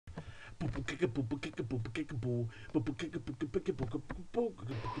Hey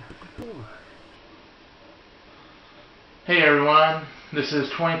everyone, this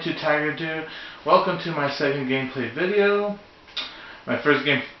is 22 Tiger Dude. Welcome to my second gameplay video. My first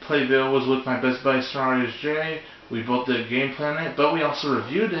gameplay video was with my best buddy Scenarios J. We both did a gameplay on it, but we also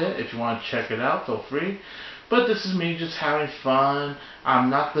reviewed it. If you want to check it out, feel free. But this is me just having fun. I'm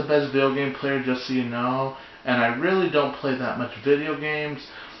not the best video game player, just so you know, and I really don't play that much video games.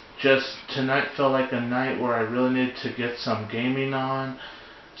 Just tonight felt like a night where I really needed to get some gaming on.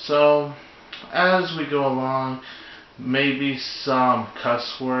 So, as we go along, maybe some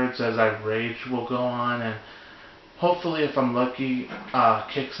cuss words as I rage will go on, and hopefully if I'm lucky,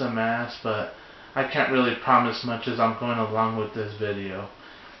 kick some ass, but I can't really promise much as I'm going along with this video.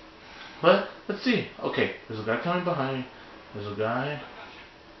 But, let's see. Okay, there's a guy coming behind me. There's a guy.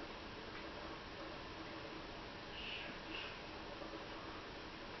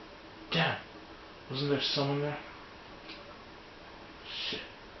 Damn. Wasn't there someone there? Shit.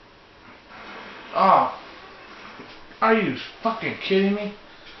 Oh. Are you fucking kidding me?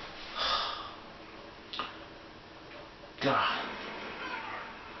 God.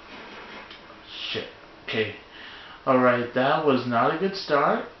 Shit. Okay. Alright, that was not a good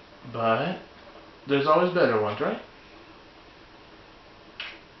start, but there's always better ones, right?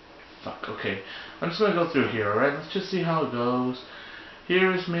 Fuck, okay. I'm just gonna go through here, alright? Let's just see how it goes.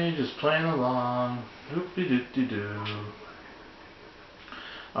 Here's me just playing along. Hoop-de-doop-de-doo.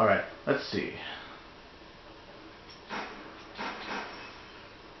 Alright, let's see.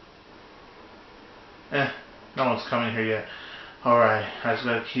 No one's coming here yet. Alright, I just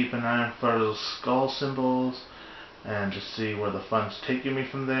gotta keep an eye out for those skull symbols and just see where the fun's taking me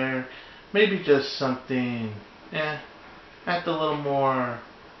from there. Maybe just something, act a little more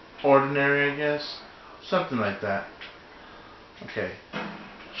ordinary, I guess. Something like that. Okay.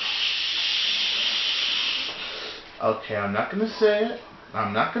 Okay, I'm not gonna say it.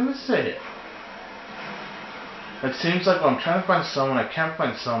 I'm not gonna say it. It seems like when I'm trying to find someone, I can't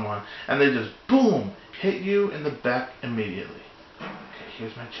find someone, and they just, boom, hit you in the back immediately. Okay,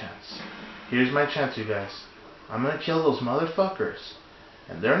 here's my chance. Here's my chance, you guys. I'm gonna kill those motherfuckers,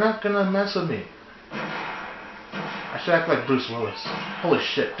 and they're not gonna mess with me. I should act like Bruce Willis. Holy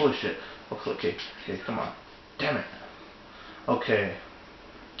shit, holy shit. Okay, come on. Damn it. Okay.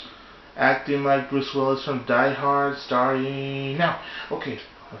 Acting like Bruce Willis from Die Hard, starring now. Okay.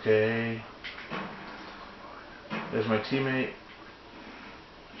 There's my teammate.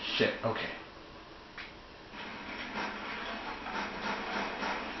 Shit, okay.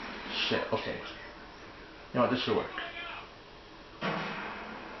 Shit, okay. You know what, this should work.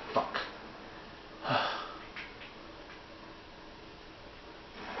 Fuck.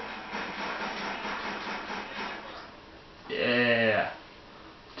 Yeah.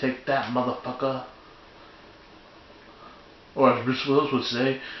 Take that, motherfucker. Or as Bruce Willis would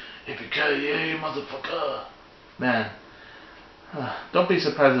say, yippee-ki-yay, motherfucker. Man, don't be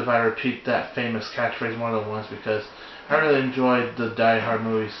surprised if I repeat that famous catchphrase more than once, because I really enjoyed the Die Hard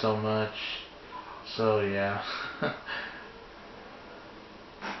movies so much. So yeah.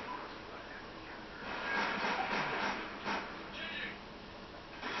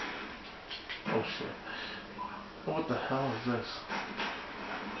 Oh shit. What the hell is this?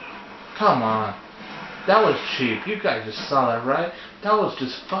 Come on. That was cheap. You guys just saw that, right? That was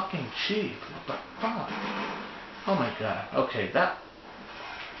just fucking cheap. What the fuck? Oh my god. Okay, that...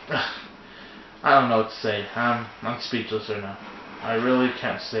 I don't know what to say. I'm speechless right now. I really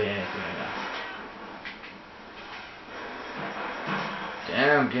can't say anything right now.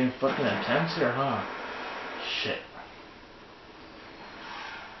 Damn, getting fucking intense here, huh? Shit.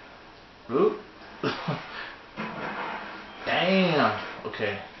 Oop. Damn.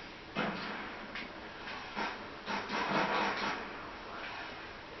 Okay.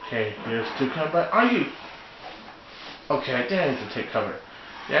 Okay, here's two coming by. Are you? Okay, I think I need to take cover.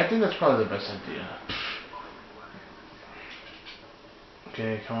 Yeah, I think that's probably the best idea.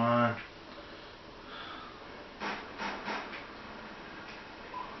 Okay, come on.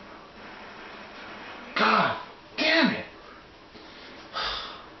 God damn it!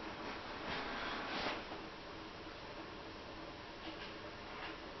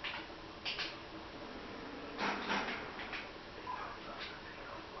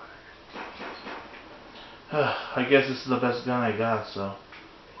 I guess this is the best gun I got, so.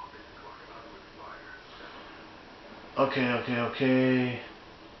 Okay.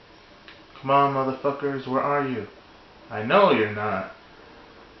 Come on, motherfuckers, where are you? I know you're not.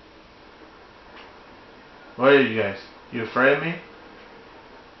 Where are you guys? You afraid of me?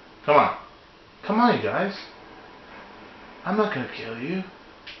 Come on, you guys. I'm not gonna kill you.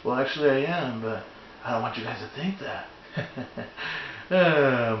 Well, actually I am, but I don't want you guys to think that.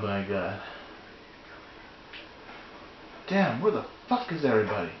 Oh my god. Damn, where the fuck is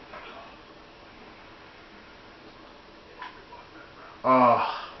everybody? Oh,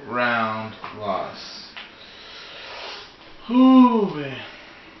 round loss. Ooh, man.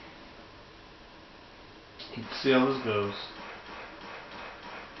 Let's see how this goes.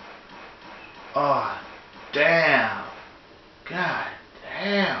 Oh, damn. God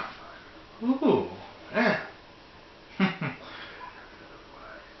damn. Ooh, man.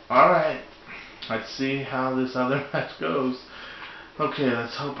 Alright. Let's see how this other match goes. Okay,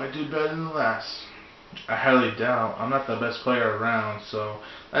 let's hope I do better than the last. I highly doubt. I'm not the best player around, so...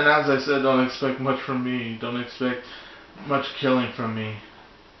 And as I said, don't expect much from me. Don't expect much killing from me.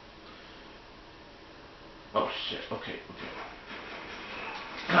 Oh shit, okay.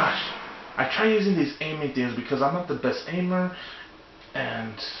 Gosh, I try using these aiming things because I'm not the best aimer,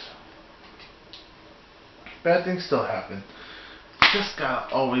 and bad things still happen. Just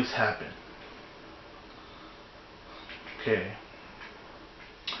gotta always happen. Okay.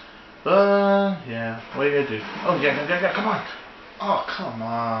 But, yeah, what are you gonna do? Oh, yeah, come on! Oh, come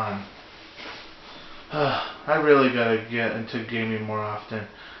on. I really gotta get into gaming more often.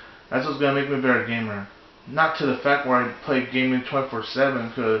 That's what's gonna make me a better gamer. Not to the fact where I play gaming 24/7,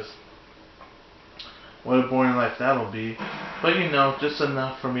 because what a boring life that'll be. But you know, just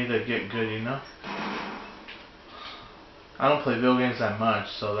enough for me to get good, you know? I don't play video games that much,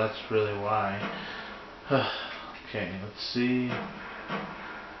 so that's really why. Okay, let's see.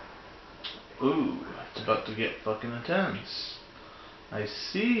 Ooh, it's about to get fucking intense. I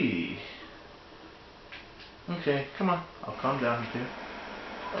see. Okay, come on. I'll calm down here.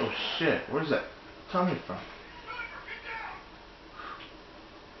 Oh shit, where's that coming from?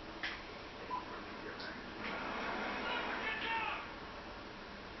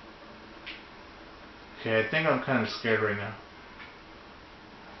 Okay, I think I'm kind of scared right now.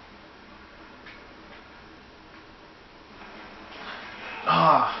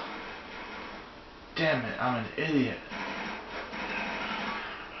 Ah! Damn it, I'm an idiot.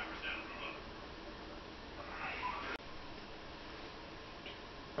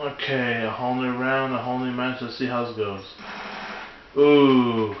 Okay, a whole new round, a whole new match. Let's see how this goes.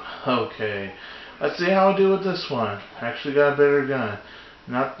 Ooh, okay. Let's see how I do with this one. Actually got a better gun.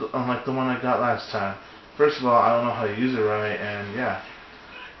 Not unlike the one I got last time. First of all, I don't know how to use it right, and yeah.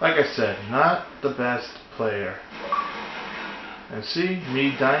 Like I said, not the best player. And see,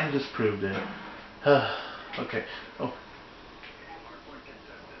 me dying just proved it. Okay. Oh.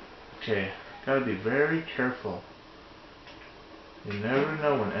 Okay. Gotta be very careful. You never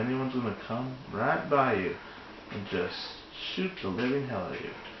know when anyone's gonna come right by you and just shoot the living hell out of you.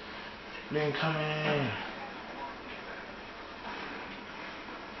 Incoming!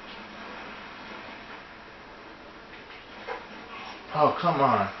 Oh, come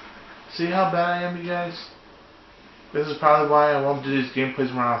on. See how bad I am, you guys? This is probably why I won't do these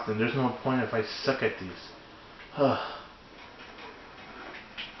gameplays more often. There's no point if I suck at these. Oh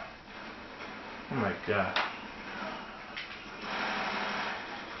my god.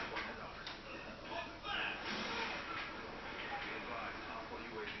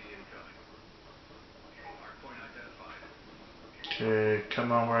 Okay,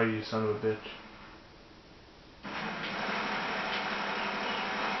 come on, where are you, son of a bitch?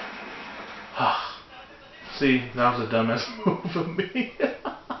 See, that was the dumbest move of me.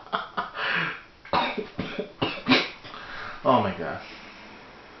 Oh my god.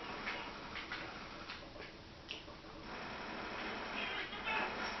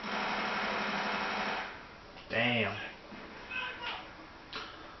 Damn.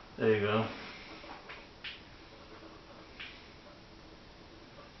 There you go.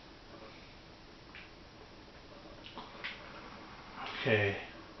 Okay.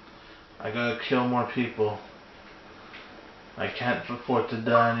 I gotta kill more people. I can't afford to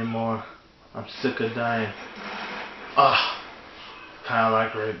die anymore. I'm sick of dying. Ah, kinda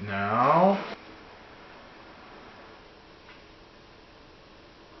like right now.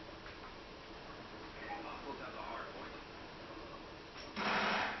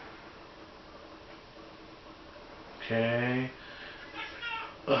 Okay.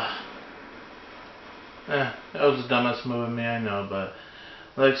 Ugh. That was the dumbest move of me, I know, but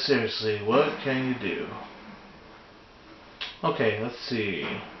like seriously, what can you do? Okay, let's see.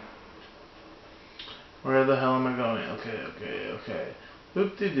 Where the hell am I going? Okay.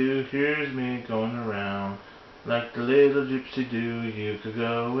 Whoop-de-doo, here's me going around. Like the little gypsy do, you could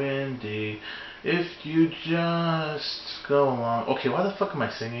go indeed. If you just go along. Okay, why the fuck am I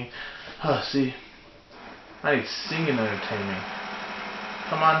singing? See, I need singing entertainment.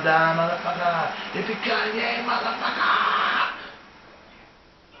 Come on down, motherfucker. If you can, yay, motherfucker.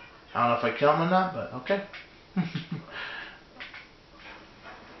 I don't know if I kill him or not, but okay.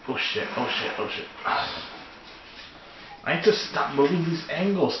 Oh shit, oh shit, oh shit. I need to stop moving these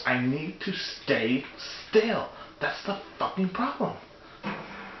angles. I need to stay still. That's the fucking problem.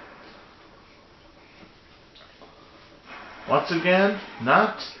 Once again,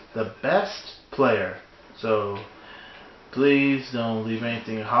 not the best player. So, please don't leave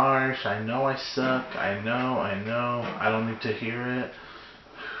anything harsh. I know I suck. I know. I don't need to hear it.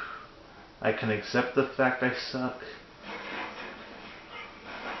 I can accept the fact I suck.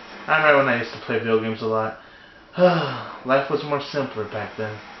 I remember when I used to play video games a lot. Life was more simpler back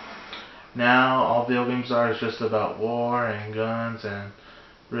then. Now, all video games are is just about war and guns and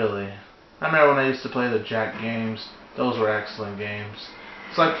really. I remember when I used to play the Jack games. Those were excellent games.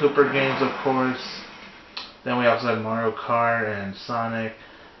 It's like Cooper games, of course. Then we also had Mario Kart and Sonic.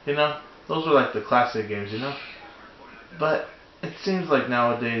 You know, those were like the classic games, you know. But it seems like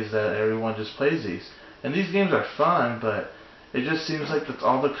nowadays that everyone just plays these. And these games are fun, but it just seems like that's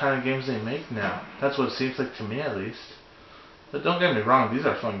all the kind of games they make now. That's what it seems like to me, at least. But don't get me wrong, these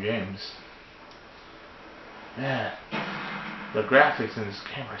are fun games. Man, the graphics in this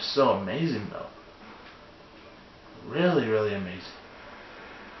game are so amazing, though. Really, really amazing.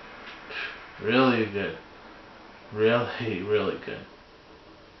 Really good. Really, really good.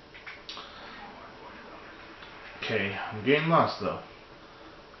 Okay, I'm getting lost, though.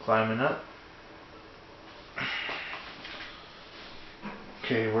 Climbing up.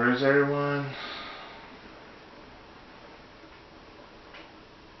 Okay, where's everyone?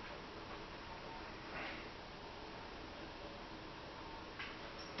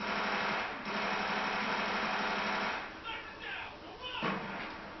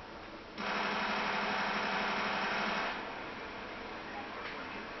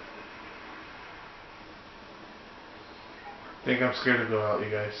 I think I'm scared to go out, you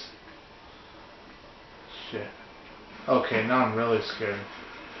guys. Shit. Okay, now I'm really scared.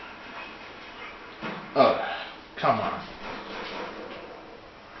 Oh, come on.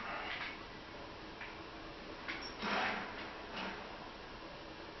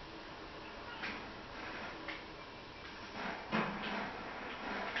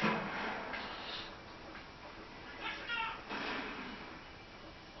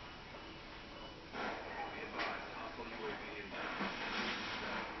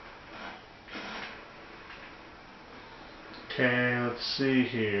 Okay, let's see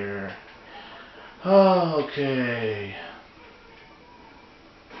here. Okay.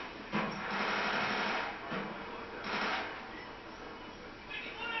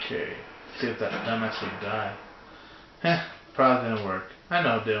 Okay. See if that dumbass would die. Heh, probably didn't work. I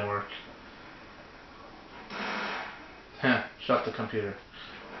know it didn't work. Heh, shut the computer.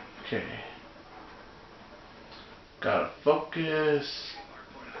 Okay. Gotta focus.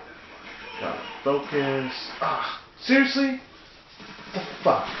 Gotta focus. Ah, seriously? The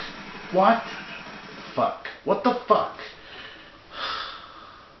fuck? What? Fuck. What the fuck?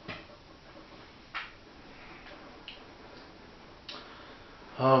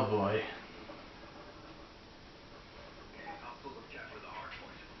 Oh boy.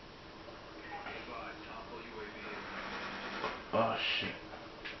 Oh shit.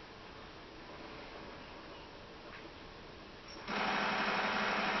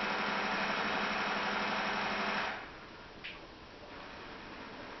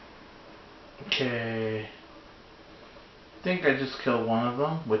 Okay. I think I just killed one of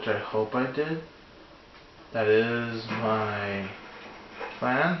them, which I hope I did. That is my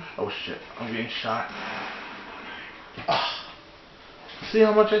plan. Oh shit, I'm getting shot. Ah. See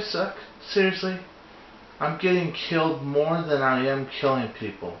how much I suck? Seriously? I'm getting killed more than I am killing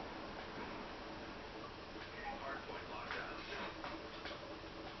people.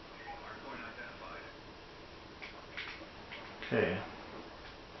 Okay.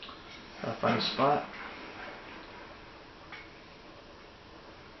 Gotta find a spot.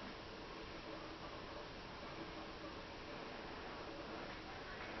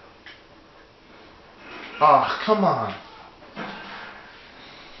 Oh, come on.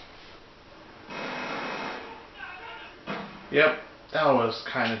 Yep, that was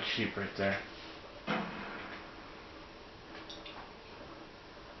kind of cheap right there.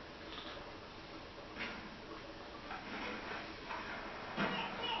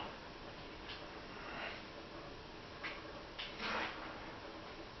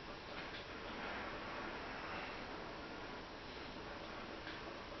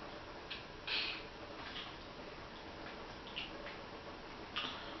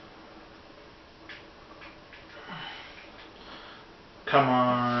 Come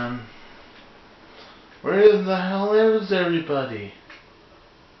on. Where the hell is everybody?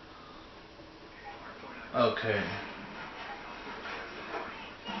 Okay.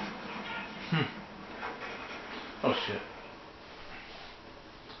 Oh shit.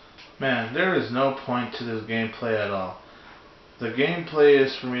 Man, there is no point to this gameplay at all. The gameplay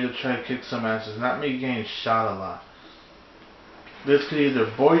is for me to try to kick some asses, not me getting shot a lot. This could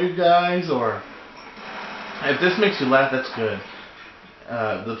either bore you guys, or if this makes you laugh, that's good.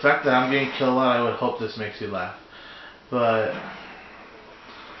 The fact that I'm getting killed a lot, I would hope this makes you laugh. But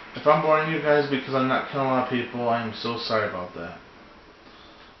if I'm boring you guys because I'm not killing a lot of people, I'm so sorry about that.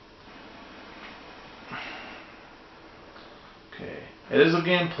 Okay. It is a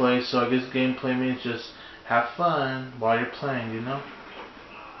gameplay, so I guess gameplay means just have fun while you're playing, you know?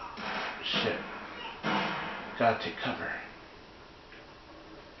 Shit. Gotta take cover.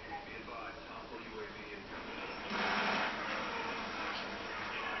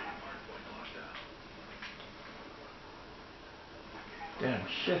 Damn,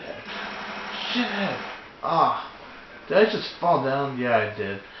 shithead. Shithead! Ah. Did I just fall down? Yeah, I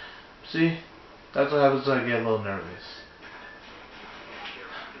did. See? That's what happens when I get a little nervous.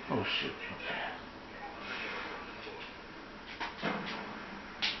 Oh, shoot.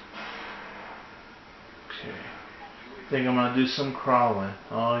 Okay. Think I'm gonna do some crawling.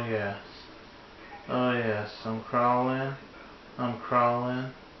 Oh, yes. Oh, yes. I'm crawling. I'm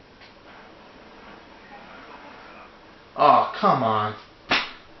crawling. Oh, come on.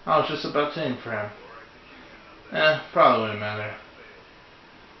 I was just about to aim for him. Probably wouldn't matter.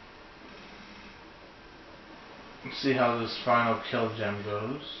 Let's see how this final kill gem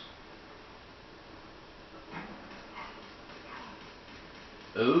goes.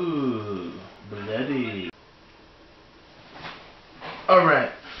 Ooh, bloody.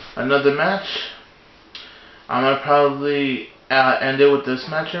 Alright, another match. I'm gonna probably end it with this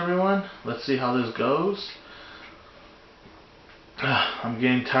match, everyone. Let's see how this goes. I'm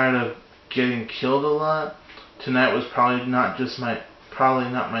getting tired of getting killed a lot. Tonight was probably not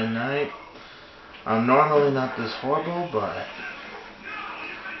my night. I'm normally not this horrible, but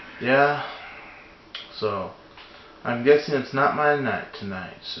yeah. So I'm guessing it's not my night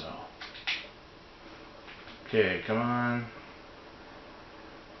tonight. So okay, come on.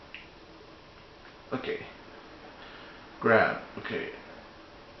 Okay, grab. Okay.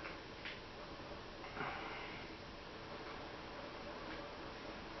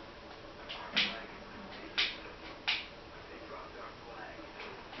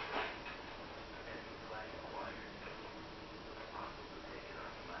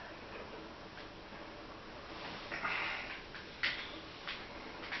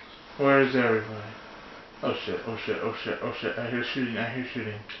 Where is everybody? Oh shit, oh shit, oh shit, oh shit. I hear shooting, I hear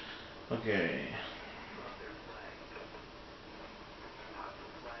shooting. Okay.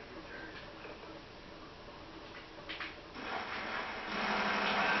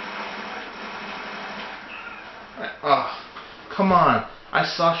 Oh, come on. I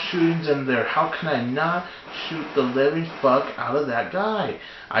saw shootings in there. How can I not shoot the living fuck out of that guy?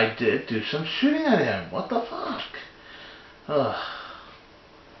 I did do some shooting at him. What the fuck? Ugh.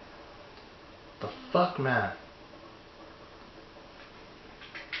 The fuck, man.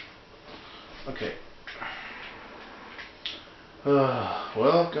 Okay.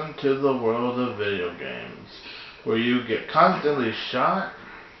 Welcome to the world of video games, where you get constantly shot,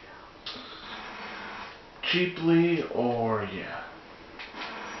 cheaply, or yeah.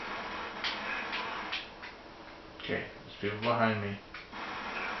 Okay, there's people behind me.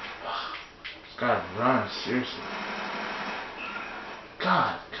 Just gotta run, seriously.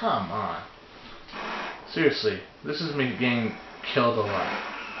 God, come on. Seriously, this is me getting killed a lot.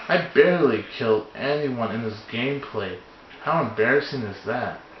 I barely killed anyone in this gameplay. How embarrassing is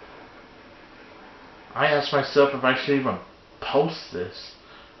that? I asked myself if I should even post this.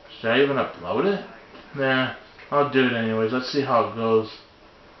 Should I even upload it? Nah, I'll do it anyways. Let's see how it goes.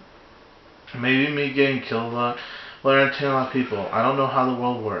 Maybe me getting killed a lot will entertain a lot of people. I don't know how the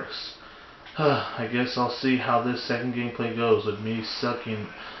world works. I guess I'll see how this second gameplay goes with me sucking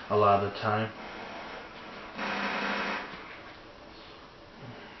a lot of the time.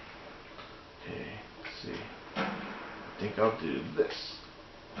 Okay, let's see. I think I'll do this.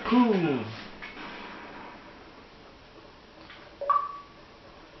 Boom!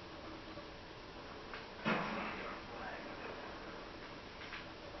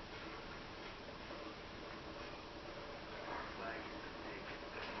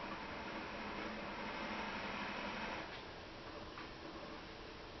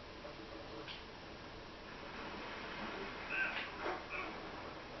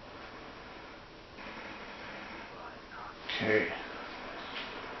 Okay.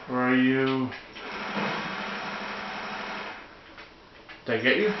 Where are you? Did I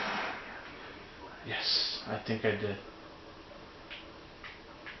get you? Yes, I think I did.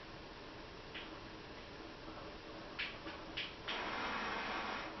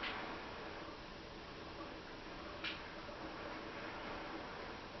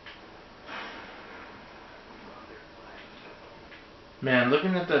 Man,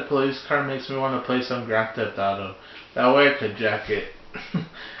 looking at that police car makes me want to play some Grand Theft Auto. That way I could jack it.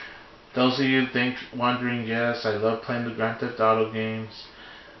 Those of you wondering, yes, I love playing the Grand Theft Auto games.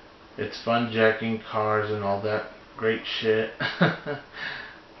 It's fun jacking cars and all that great shit.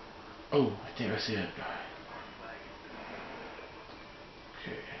 Oh, I think I see that guy.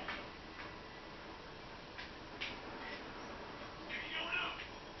 Okay.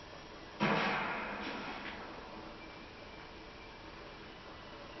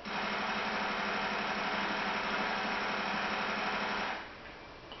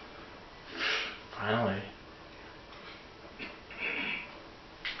 Finally.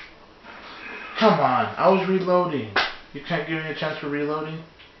 Come on, I was reloading. You can't give me a chance for reloading?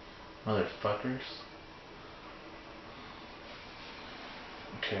 Motherfuckers.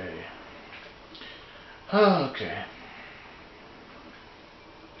 Okay. Okay.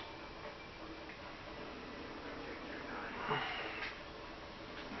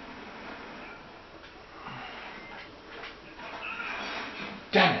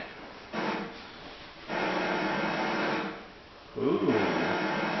 Damn it. Ooh.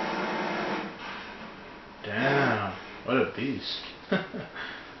 Damn. What a beast.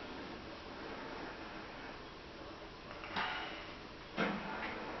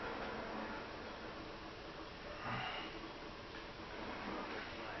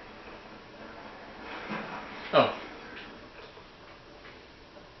 Oh.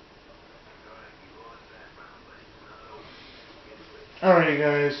 Alrighty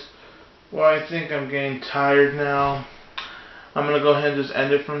guys. Well, I think I'm getting tired now. I'm going to go ahead and just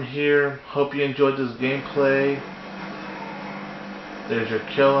end it from here. Hope you enjoyed this gameplay. There's your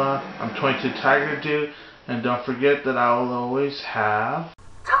kill off. I'm 22 Tiger Dude. And don't forget that I will always have